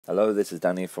Hello, this is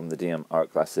Danny from the DM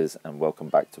Art Classes and welcome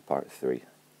back to part 3.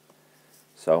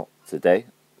 So today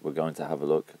we're going to have a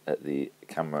look at the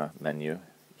camera menu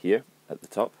here at the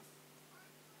top.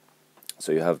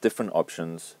 So you have different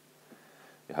options.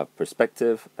 You have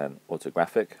perspective and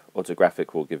orthographic.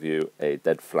 Orthographic will give you a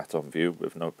dead flat on view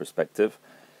with no perspective.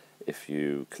 If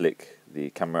you click the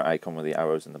camera icon with the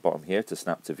arrows in the bottom here to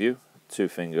snap to view, 2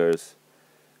 fingers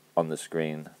on the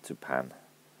screen to pan.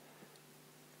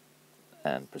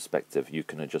 And perspective, you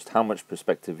can adjust how much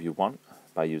perspective you want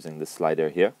by using the slider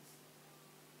here.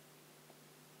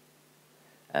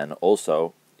 And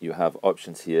also you have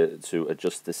options here to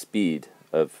adjust the speed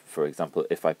of, for example,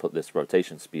 if I put this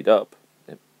rotation speed up,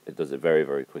 it does it very,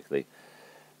 very quickly.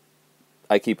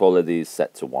 I keep all of these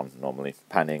set to 1 normally.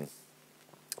 Panning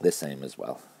the same as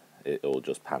well. It will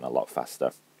just pan a lot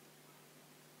faster.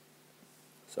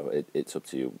 So it's up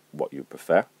to you what you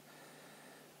prefer.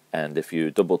 And if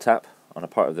you double tap on a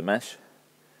part of the mesh,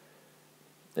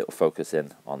 it will focus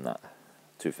in on that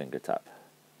 2-finger tap,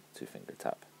 2-finger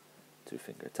tap,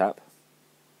 2-finger tap.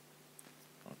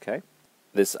 Okay.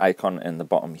 This icon in the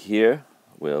bottom here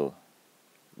will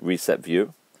reset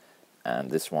view,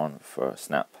 and this one for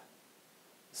snap,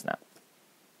 snap,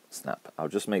 snap. I'll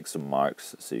just make some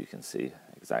marks so you can see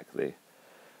exactly.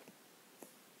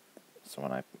 So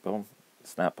when I boom,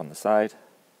 snap on the side,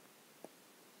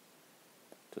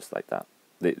 just like that.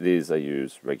 These I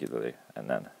use regularly, and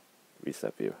then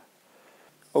reset view.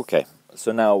 Okay,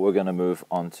 so now we're going to move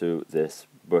on to this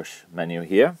brush menu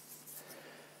here.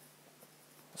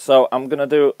 So I'm going to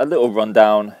do a little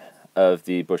rundown of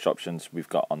the brush options we've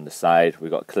got on the side. We've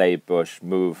got clay, brush,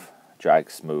 move, drag,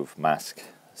 smooth, mask,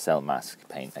 cell mask,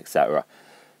 paint, etc.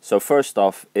 So first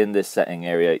off, in this setting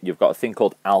area, you've got a thing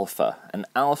called alpha. And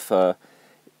alpha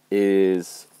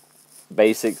is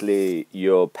basically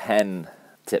your pen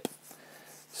tip.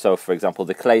 So for example,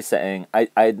 the clay setting,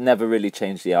 I'd never really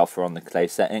changed the alpha on the clay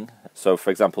setting. So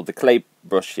for example, the clay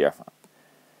brush here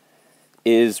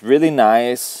is really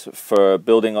nice for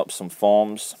building up some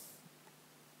forms.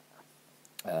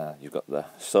 You've got the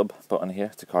sub button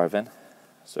here to carve in.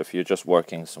 So if you're just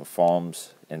working some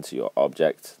forms into your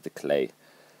object, the clay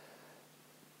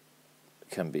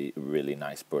can be a really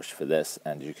nice brush for this,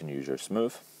 and you can use your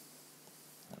smooth.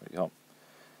 There we go.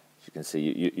 As you can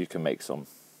see, you can make some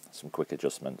quick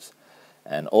adjustments.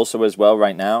 And also as well,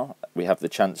 right now we have the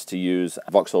chance to use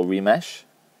Voxel Remesh,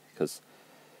 because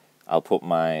I'll put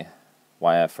my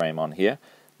wireframe on here.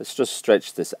 Let's just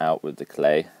stretch this out with the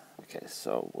clay. Okay,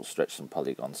 so we'll stretch some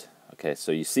polygons. Okay,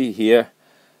 so you see here,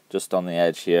 just on the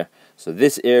edge here, so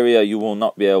this area you will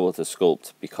not be able to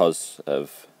sculpt because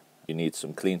of, you need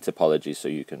some clean topology so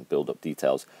you can build up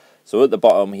details. So at the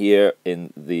bottom here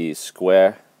in the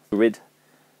square grid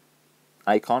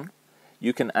icon,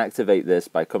 you can activate this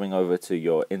by coming over to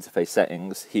your interface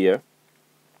settings here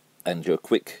and your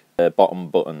quick bottom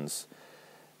buttons.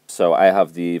 So I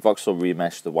have the Voxel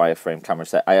Remesh, the wireframe camera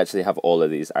set. I actually have all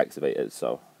of these activated.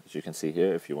 So as you can see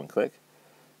here, if you one click,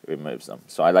 it removes them.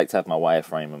 So I like to have my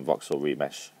wireframe and Voxel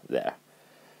Remesh there.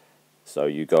 So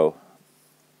you go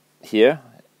here,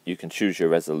 you can choose your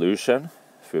resolution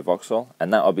through Voxel,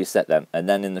 and that will be set then. And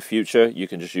then in the future, you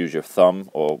can just use your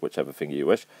thumb or whichever finger you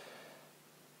wish.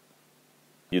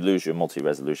 You lose your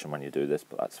multi-resolution when you do this,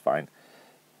 but that's fine.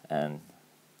 And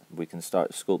we can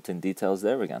start sculpting details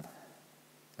there again,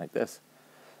 like this.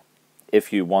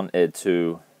 If you wanted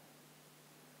to,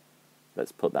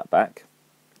 let's put that back,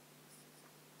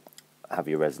 have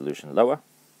your resolution lower,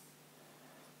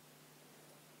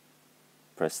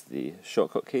 press the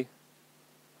shortcut key,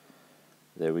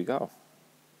 there we go.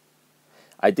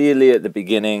 Ideally at the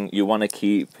beginning you want to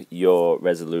keep your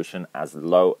resolution as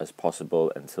low as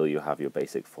possible until you have your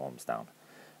basic forms down,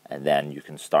 and then you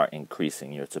can start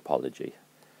increasing your topology.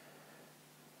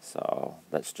 So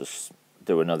let's just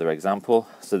do another example.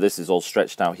 So this is all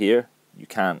stretched out here. You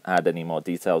can't add any more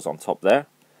details on top there,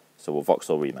 so we'll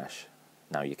Voxel Remesh.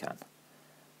 Now you can,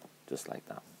 just like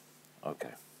that.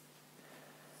 Okay,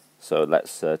 so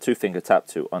let's 2-finger tap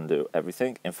to undo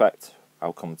everything. In fact,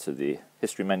 I'll come to the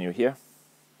history menu here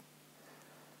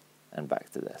and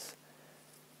back to this.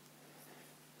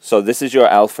 So this is your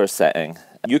alpha setting.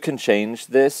 You can change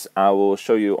this. I will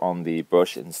show you on the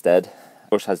brush instead.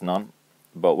 Brush has none,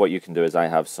 but what you can do is I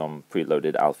have some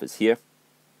preloaded alphas here.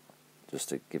 Just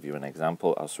to give you an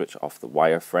example, I'll switch off the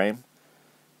wireframe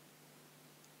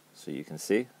so you can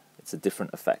see it's a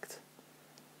different effect.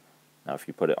 Now if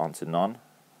you put it onto none,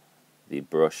 the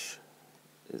brush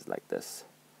is like this.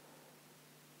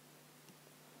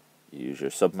 You use your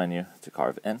submenu to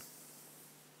carve in.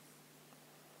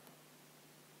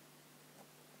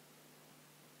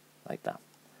 Like that.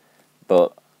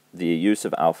 But the use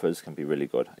of alphas can be really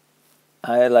good.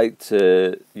 I like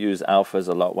to use alphas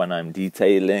a lot when I'm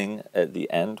detailing at the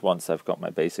end, once I've got my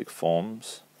basic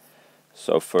forms.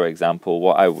 So for example,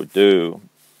 what I would do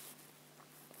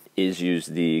is use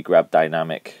the grab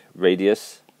dynamic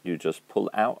radius. You just pull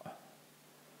out,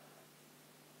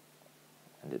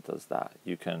 and it does that.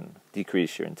 You can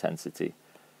decrease your intensity.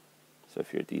 So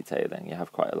if you're detailing, you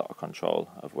have quite a lot of control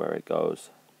of where it goes,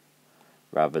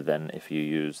 rather than if you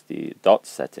use the dot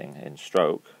setting in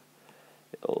stroke,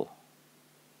 it'll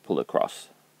pull across.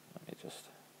 Let me just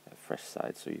get a fresh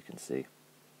side so you can see,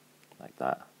 like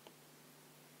that.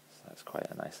 So that's quite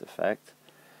a nice effect.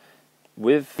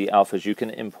 With the alphas, you can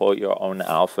import your own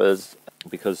alphas,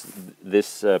 because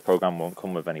this program won't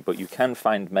come with any, but you can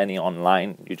find many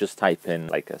online. You just type in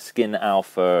like a skin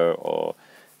alpha or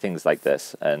things like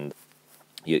this, and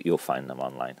you'll find them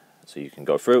online. So you can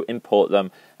go through, import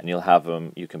them, and you'll have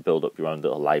them. You can build up your own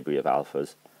little library of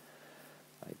alphas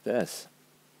like this.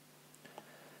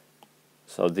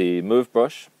 So the move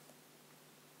brush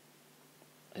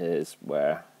is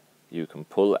where you can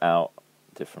pull out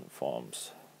different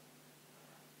forms.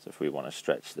 So if we want to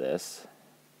stretch this,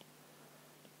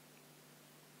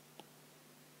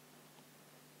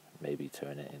 maybe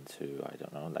turn it into, I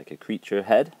don't know, like a creature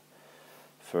head,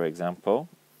 for example.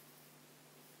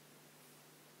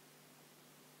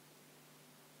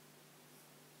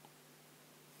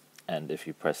 And if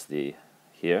you press the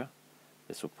here,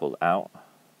 this will pull out.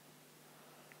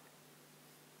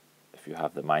 If you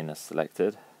have the minus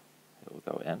selected, it will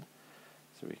go in.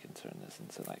 So we can turn this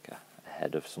into like a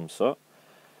head of some sort.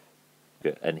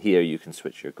 Good. And here you can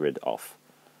switch your grid off.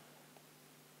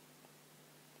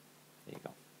 There you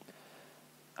go.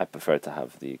 I prefer to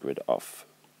have the grid off.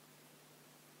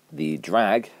 The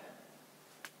drag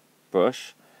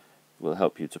brush will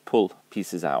help you to pull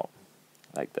pieces out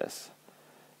like this.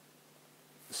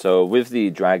 So with the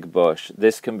drag brush,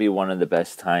 this can be one of the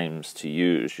best times to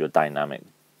use your dynamic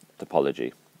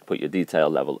topology. Put your detail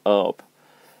level up.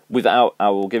 Without, I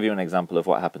will give you an example of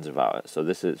what happens without it. So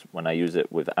this is when I use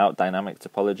it without dynamic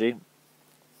topology.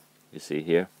 You see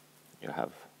here, you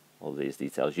have all these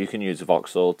details. You can use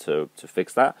Voxel to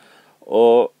fix that,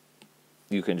 or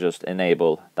you can just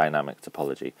enable dynamic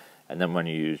topology. And then when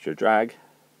you use your drag,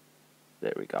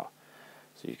 there we go.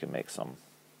 So you can make some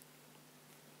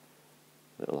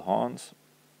little horns.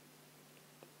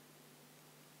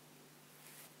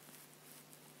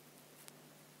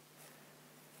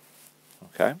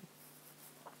 Okay.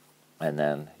 And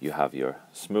then you have your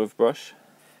smooth brush.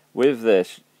 With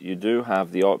this, you do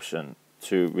have the option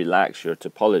to relax your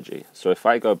topology. So if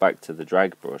I go back to the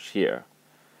drag brush here,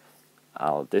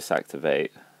 I'll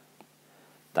deactivate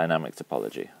dynamic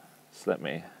topology. So let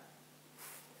me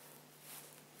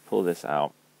pull this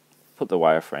out, put the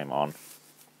wireframe on,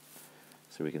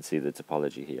 so we can see the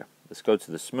topology here. Let's go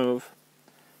to the smooth.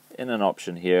 In an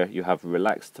option here, you have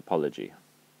relaxed topology.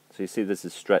 So you see this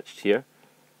is stretched here.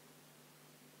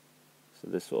 So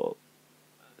this will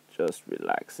just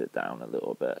relax it down a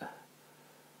little bit.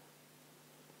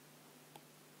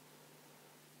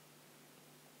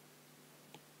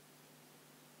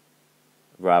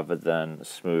 Rather than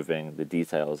smoothing the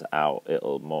details out,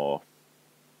 it'll more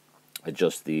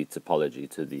adjust the topology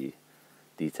to the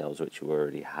details which you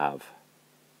already have.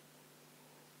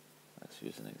 Let's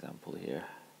use an example here.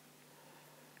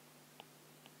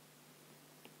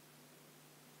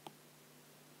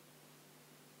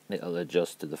 It'll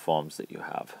adjust to the forms that you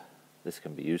have. This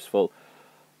can be useful.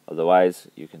 Otherwise,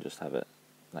 you can just have it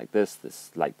like this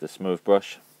like the smooth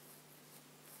brush.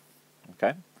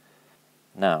 Okay.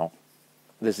 Now,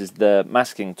 this is the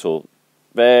masking tool.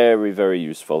 Very, very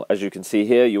useful. As you can see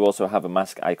here, you also have a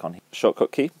mask icon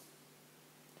shortcut key.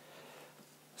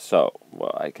 So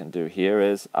what I can do here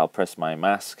is I'll press my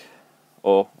mask,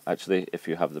 or actually if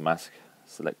you have the mask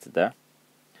selected there.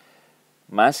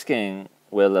 Masking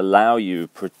will allow you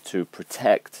to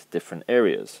protect different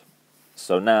areas.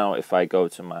 So now if I go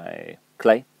to my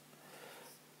clay,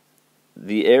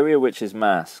 the area which is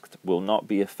masked will not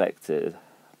be affected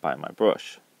by my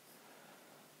brush.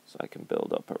 So I can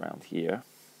build up around here,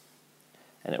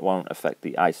 and it won't affect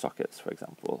the eye sockets, for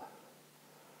example.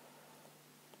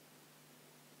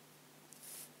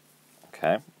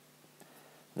 Okay.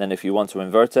 Then if you want to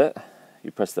invert it,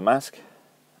 you press the mask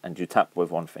and you tap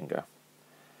with one finger,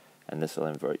 and this will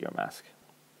invert your mask,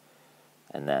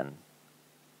 and then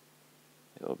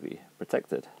it will be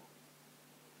protected.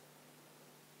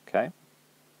 Okay.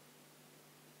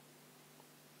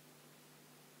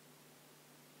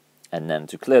 And then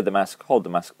to clear the mask, hold the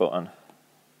mask button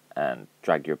and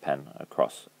drag your pen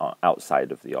across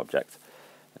outside of the object,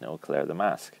 and it will clear the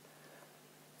mask.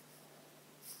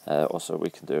 Also we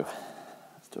can do,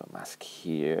 let's do a mask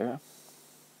here.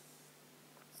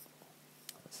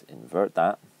 Let's invert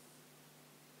that.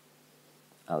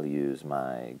 I'll use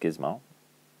my gizmo.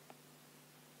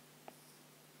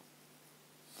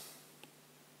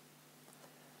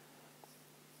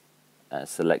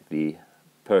 Select the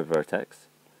per vertex.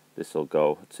 This will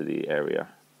go to the area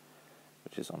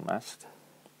which is unmasked.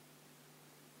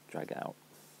 Drag it out.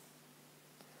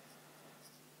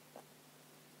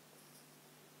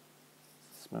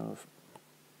 Smooth.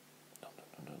 Dun,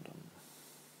 dun, dun, dun.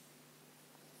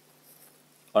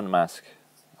 Unmask,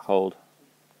 hold,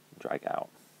 drag out.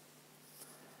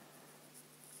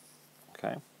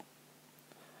 Okay.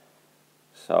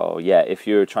 So yeah, if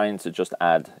you're trying to just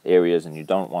add areas and you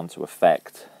don't want to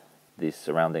affect the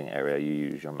surrounding area, you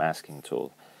use your masking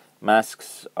tool.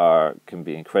 Masks can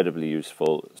be incredibly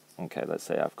useful. Okay, let's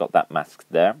say I've got that mask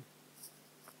there.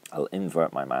 I'll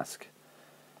invert my mask.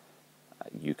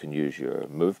 You can use your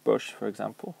move brush, for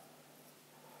example.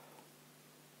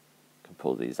 You can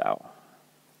pull these out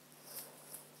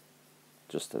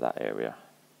just to that area.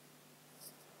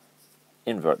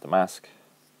 Invert the mask.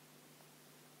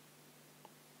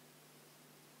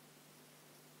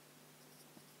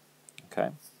 Okay.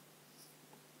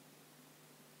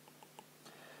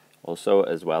 Also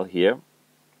as well here,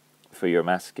 for your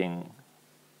masking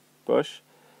brush,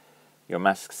 your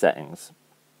mask settings.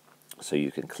 So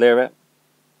you can clear it,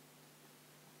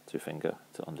 2-finger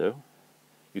to undo.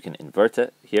 You can invert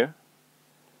it here.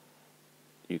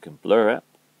 You can blur it,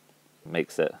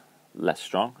 makes it less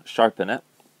strong. Sharpen it,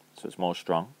 so it's more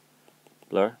strong.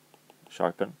 Blur,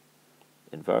 sharpen,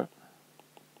 invert,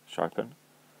 sharpen,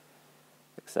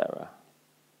 etc.